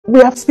we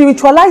have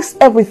spiritualized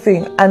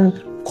everything,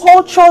 and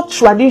culture,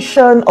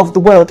 tradition of the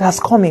world has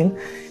come in.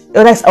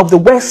 The rest of the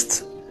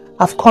West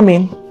have come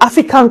in.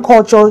 African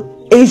culture,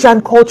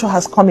 Asian culture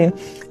has come in,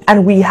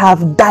 and we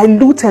have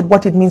diluted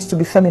what it means to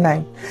be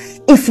feminine.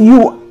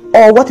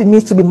 Or what it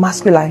means to be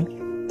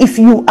masculine. If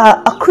you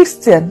are a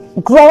Christian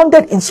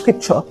grounded in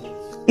scripture,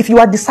 if you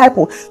are a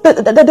disciple,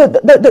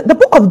 the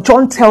book of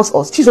John tells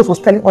us, Jesus was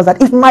telling us that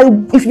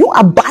if you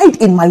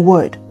abide in my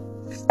word,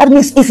 that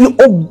means if you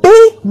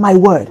obey my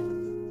word,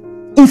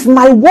 if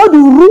my word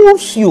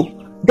rules you,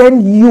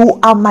 then you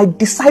are my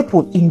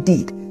disciple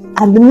indeed.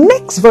 And the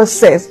next verse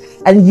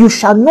says, and you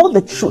shall know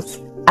the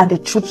truth, and the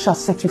truth shall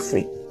set you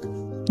free.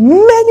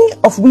 Many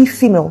of we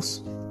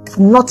females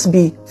cannot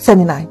be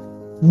feminine.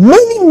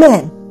 Many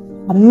men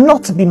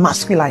cannot be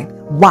masculine.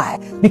 Why?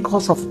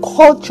 Because of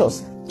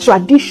cultures,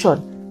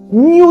 tradition,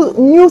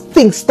 new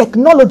things,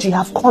 technology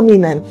have come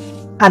in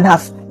and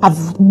have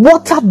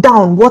watered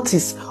down what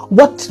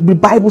the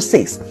Bible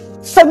says.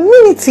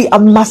 Femininity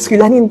and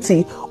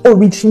masculinity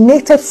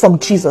originated from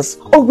Jesus,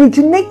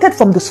 originated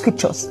from the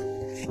scriptures.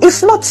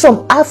 It's not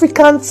some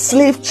African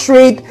slave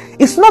trade.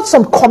 It's not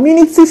some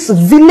communities,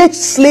 village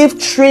slave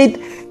trade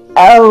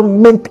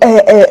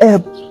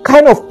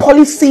kind of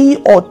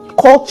policy or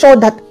culture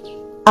that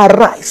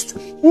arised.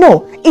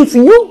 No, if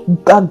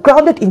you are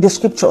grounded in the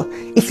scripture,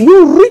 if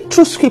you read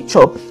through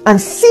scripture and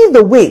see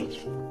the way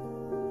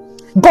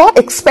God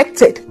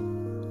expected,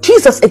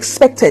 Jesus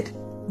expected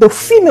the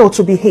female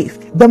to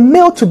behave, the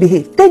male to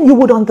behave, then you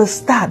would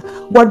understand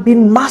what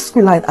being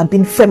masculine and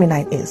being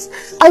feminine is.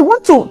 I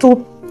want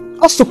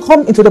us to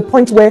come into the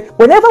point where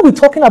whenever we're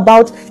talking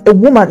about a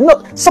woman,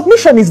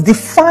 submission is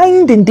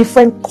defined in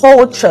different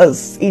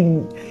cultures.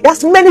 It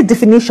has many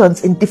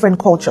definitions in different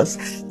cultures.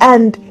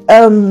 And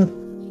I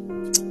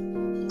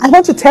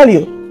want to tell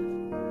you,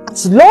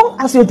 as long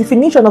as your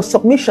definition of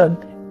submission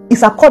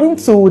is according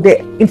to the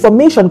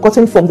information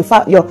gotten from the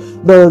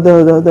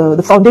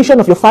foundation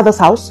of your father's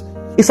house,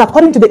 it's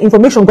according to the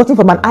information gotten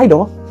from an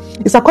idol,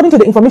 it's according to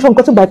the information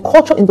gotten by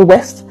culture in the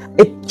West,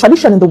 a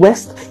tradition in the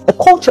West, a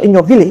culture in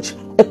your village,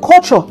 a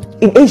culture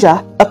in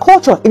Asia, a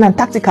culture in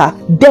Antarctica,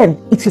 then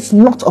it is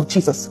not of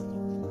Jesus.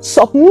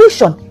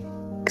 Submission,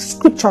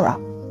 scriptural.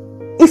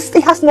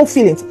 It has no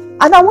feelings.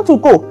 And I want to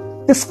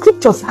go. The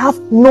scriptures have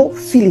no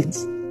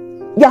feelings.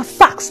 They are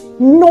facts,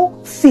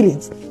 no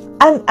feelings.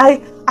 And I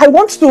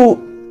want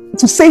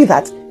to say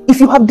that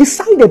if you have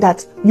decided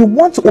that you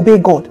want to obey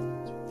God,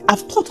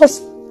 I've taught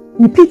us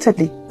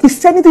repeatedly,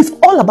 Christianity is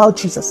all about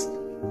Jesus,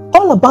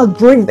 all about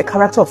growing the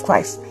character of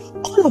Christ,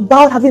 all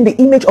about having the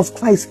image of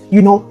Christ,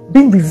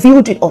 being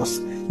revealed in us.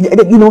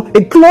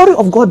 The glory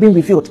of God being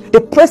revealed,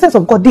 the presence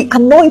of God, the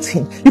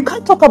anointing. You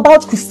can't talk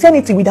about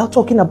Christianity without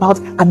talking about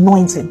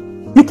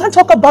anointing. You can't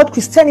talk about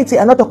Christianity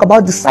and not talk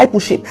about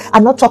discipleship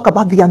and not talk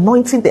about the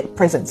anointing, the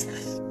presence.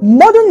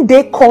 Modern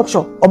day culture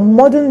or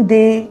modern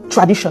day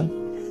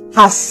tradition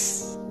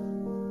has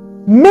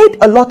made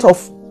a lot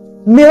of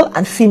male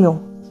and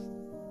female,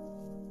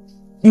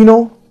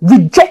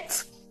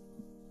 reject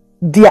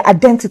their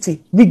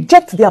identity,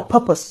 reject their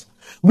purpose,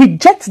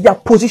 reject their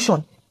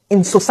position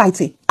in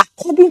society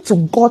according to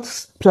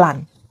God's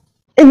plan.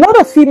 A lot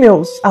of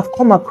females have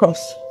come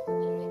across,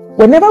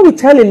 whenever we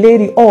tell a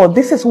lady, oh,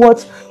 this is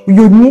what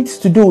you need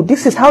to do,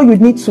 this is how you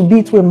need to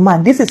be to a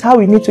man, this is how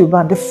you need to be a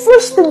man, the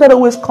first thing that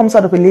always comes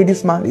out of a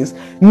lady's mouth is,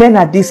 men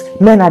are this,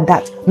 men are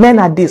that, men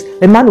are this,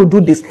 a man will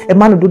do this, a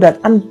man will do that.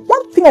 And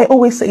one thing I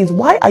always say is,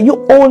 why are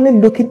you only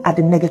looking at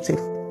the negative?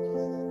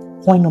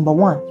 Point number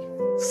one.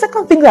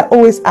 Second thing I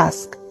always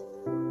ask,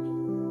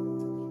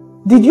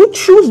 did you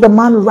choose the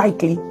man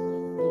rightly?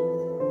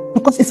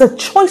 Because it's a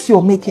choice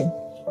you're making.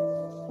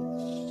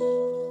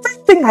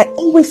 Third thing I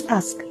always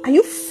ask, are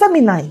you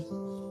feminine?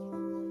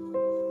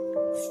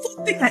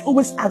 Fourth thing I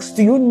always ask,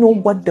 do you know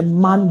what the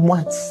man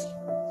wants?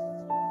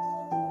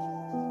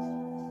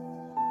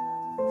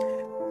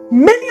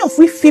 Many of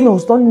we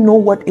females don't know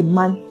what a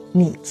man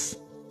needs.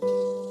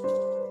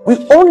 We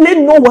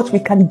only know what we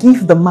can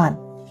give the man.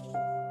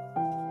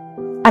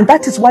 And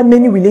that is why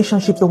many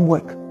relationships don't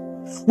work.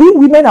 We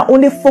women are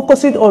only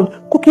focusing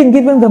on cooking,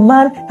 giving the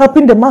man,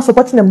 helping the man,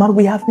 supporting the man.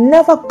 We have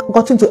never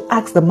gotten to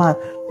ask the man,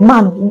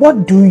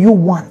 what do you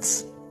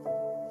want?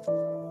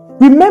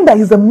 Remember,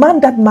 it's the man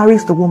that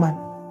marries the woman.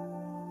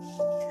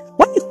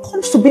 When it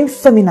comes to being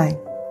feminine,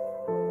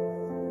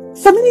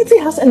 femininity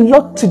has a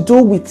lot to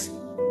do with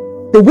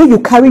the way you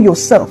carry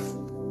yourself.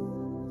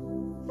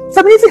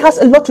 Femininity has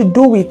a lot to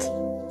do with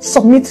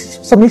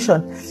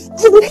submission.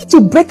 I will need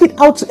to break it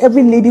out to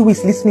every lady who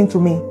is listening to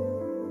me.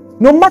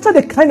 No matter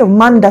the kind of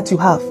man that you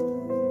have,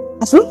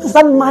 as long as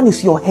that man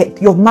is your head,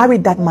 you've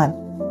married that man.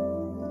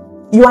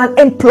 You are an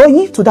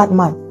employee to that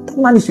man. That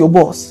man is your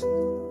boss.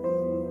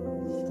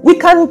 We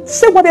can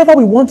say whatever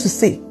we want to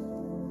say.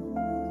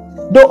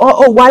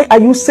 Why are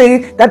you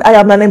saying that I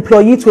am an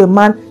employee to a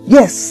man?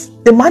 Yes,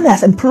 the man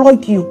has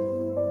employed you.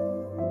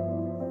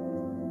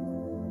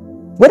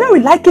 Whether we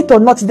like it or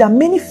not, there are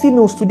many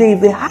females today,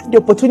 if they have the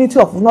opportunity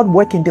of not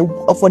working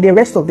for the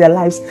rest of their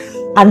lives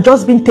and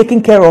just being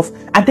taken care of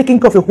and taking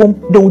care of a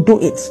home, they will do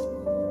it.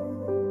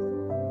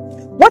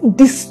 What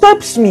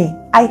disturbs me,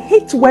 I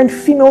hate when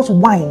females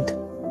whine.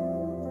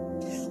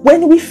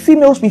 When we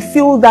females, we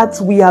feel that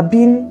we are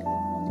being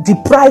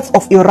deprived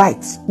of a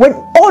right, when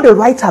all the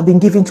rights have been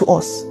given to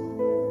us.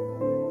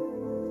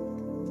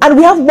 And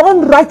we have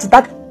one right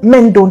that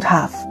men don't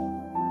have.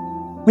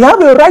 We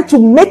have a right to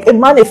make a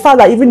man a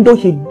father even though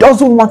he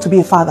doesn't want to be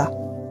a father.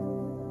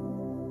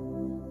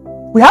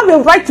 We have a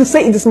right to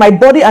say it is my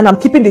body and I'm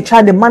keeping the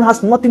child. The man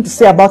has nothing to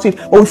say about it.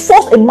 But we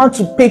force a man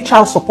to pay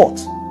child support.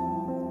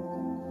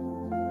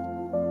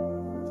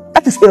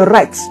 That is a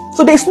right.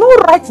 So there is no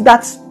right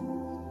that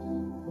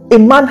a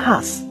man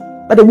has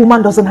that a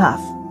woman doesn't have.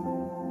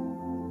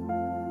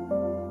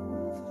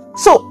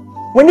 So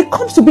when it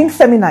comes to being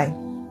feminine,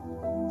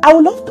 I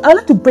would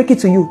like to break it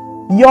to you.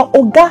 Your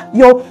oga,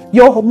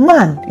 your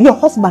man, your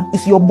husband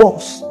is your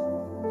boss.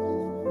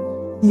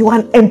 You are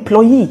an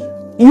employee.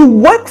 You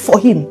work for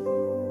him.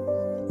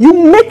 You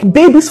make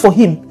babies for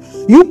him.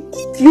 You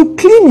cook, you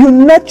clean, you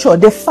nurture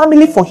the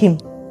family for him.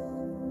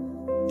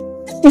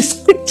 It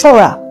is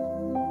scriptural.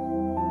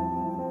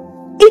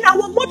 In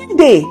our modern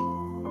day,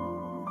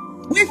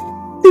 when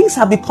things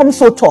have become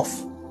so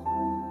tough,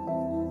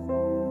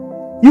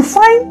 you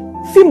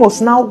find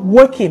females now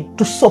working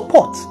to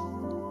support.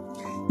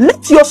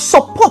 Let your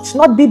support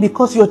not be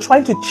because you're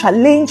trying to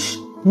challenge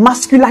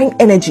masculine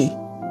energy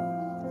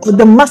or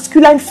the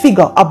masculine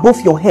figure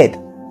above your head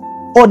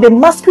or the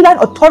masculine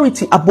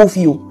authority above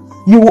you.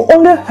 You will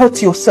only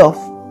hurt yourself.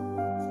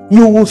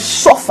 You will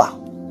suffer.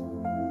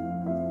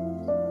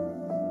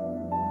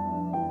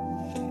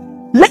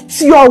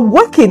 Let your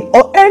working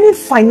or earning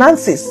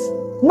finances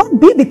not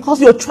be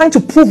because you're trying to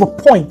prove a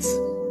point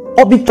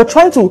or you're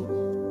trying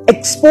to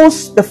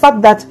expose the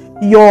fact that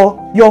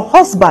your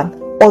husband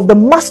or the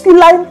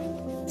masculine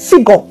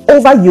figure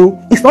over you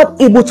is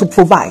not able to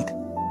provide.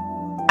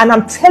 And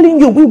I'm telling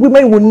you, we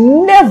women will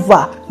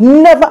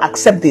never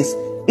accept this.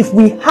 If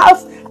we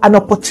have an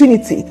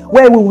opportunity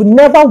where we will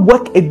never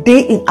work a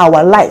day in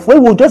our life, where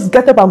we'll just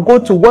get up and go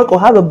to work or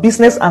have a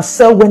business and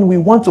sell when we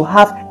want to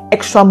have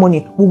extra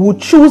money, we will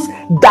choose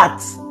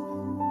that.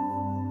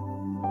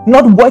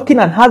 Not working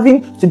and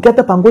having to get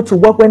up and go to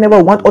work whenever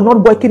we want, or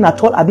not working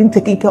at all and being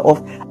taken care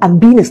of and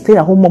being a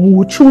stay-at-home mom, we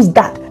will choose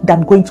that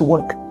than going to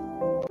work.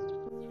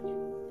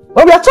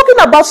 When we are talking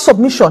about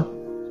submission,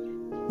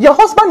 your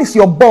husband is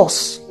your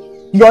boss,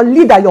 your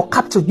leader, your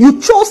captain.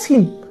 You chose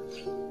him.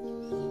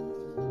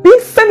 Being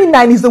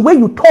feminine is the way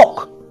you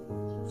talk.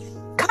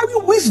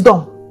 Carry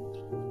wisdom.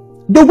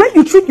 The way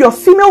you treat your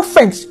female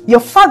friends, your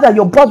father,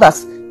 your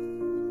brothers,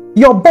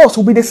 your boss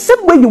will be the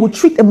same way you will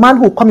treat a man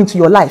who will come into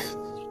your life.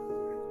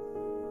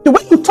 The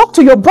way you talk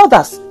to your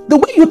brothers, the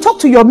way you talk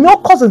to your male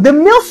cousins, the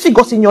male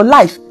figures in your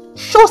life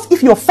shows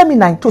if you're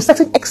feminine to a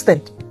certain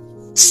extent.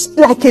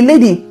 Like a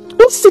lady,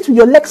 don't sit with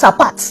your legs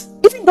apart,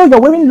 even though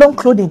you're wearing long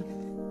clothing.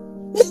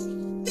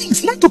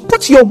 Things like to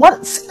put your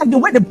one, like the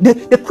way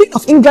the Queen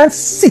of England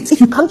sits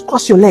if you can't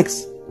cross your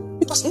legs.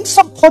 Because in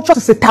some cultures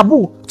it's a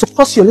taboo to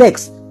cross your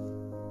legs.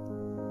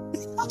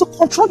 You have to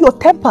control your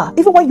temper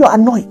even when you're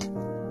annoyed.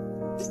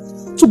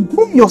 To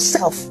groom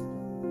yourself.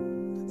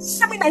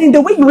 Feminine in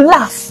the way you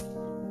laugh.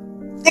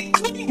 The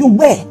clothing you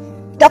wear.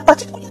 There are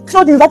particular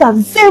clothing that are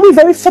very,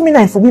 very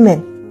feminine for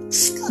women.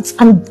 Skirts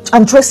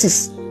and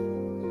dresses.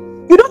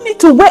 You don't need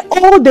to wear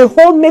all the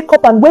whole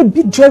makeup and wear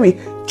big jewelry.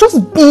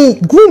 Just be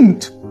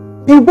groomed.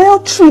 Be well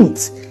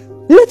trimmed.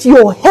 Let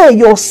your hair,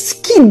 your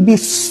skin be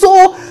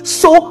so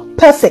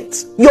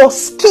perfect. Your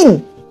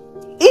skin,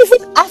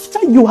 even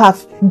after you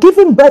have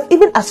given birth,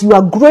 even as you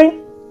are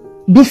growing,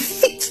 be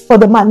fit for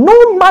the man.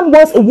 No man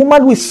wants a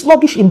woman who is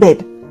sluggish in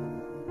bed,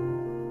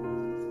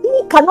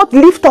 who cannot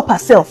lift up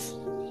herself,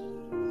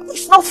 who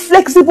is not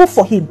flexible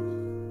for him.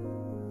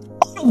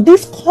 All of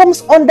this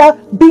comes under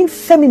being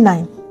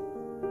feminine.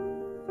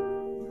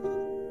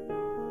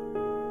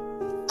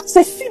 As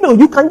a female,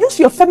 you can use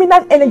your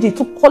feminine energy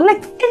to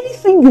collect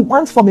anything you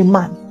want from a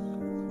man.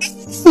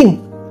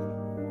 Anything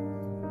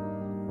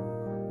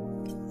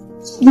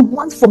you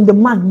want from the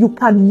man, you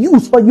can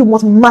use, but you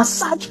must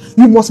massage.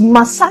 You must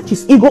massage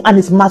his ego and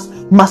his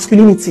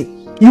masculinity.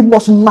 You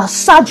must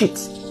massage it.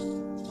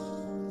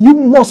 You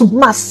must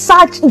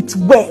massage it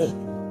well.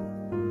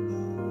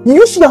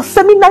 Use your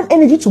feminine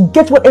energy to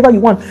get whatever you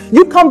want.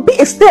 You can be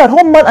a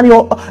stay-at-home man and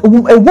you're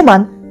a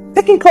woman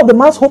taking care of the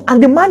man's home,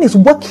 and the man is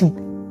working,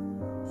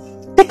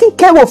 taking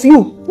care of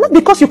you, not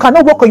because you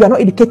cannot work or you are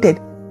not educated.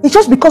 It's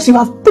just because you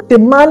have put the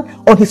man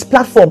on his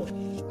platform.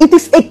 It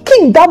is a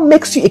king that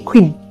makes you a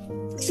queen.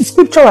 This is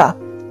scriptural.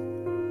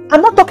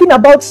 I'm not talking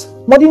about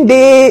modern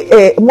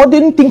day,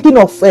 modern thinking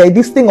of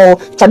this thing or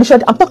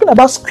tradition. I'm talking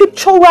about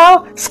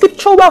scriptural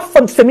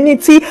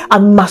femininity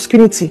and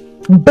masculinity,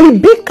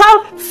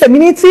 biblical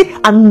femininity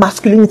and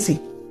masculinity.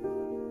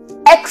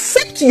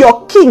 Except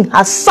your king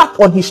has sat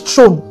on his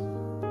throne,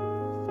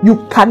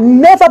 you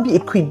can never be a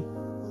queen.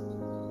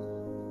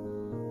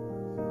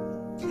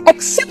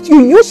 Except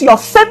you use your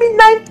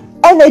feminine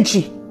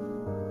energy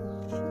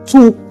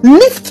to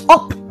lift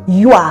up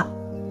your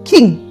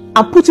king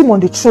and put him on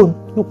the throne,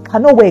 you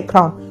cannot wear a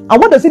crown.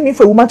 And what does it mean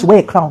for a woman to wear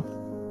a crown?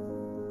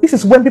 This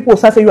is when people will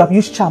start saying you have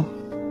used charm.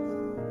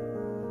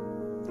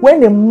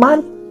 When a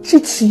man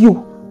cheats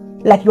you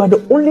like you are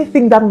the only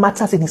thing that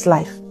matters in his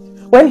life.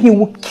 When he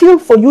will kill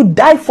for you,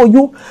 die for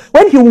you.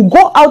 When he will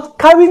go out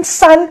carrying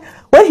sand.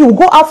 When he will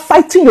go out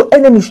fighting your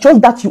enemies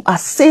just that you are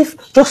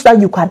safe, just that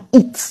you can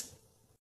eat.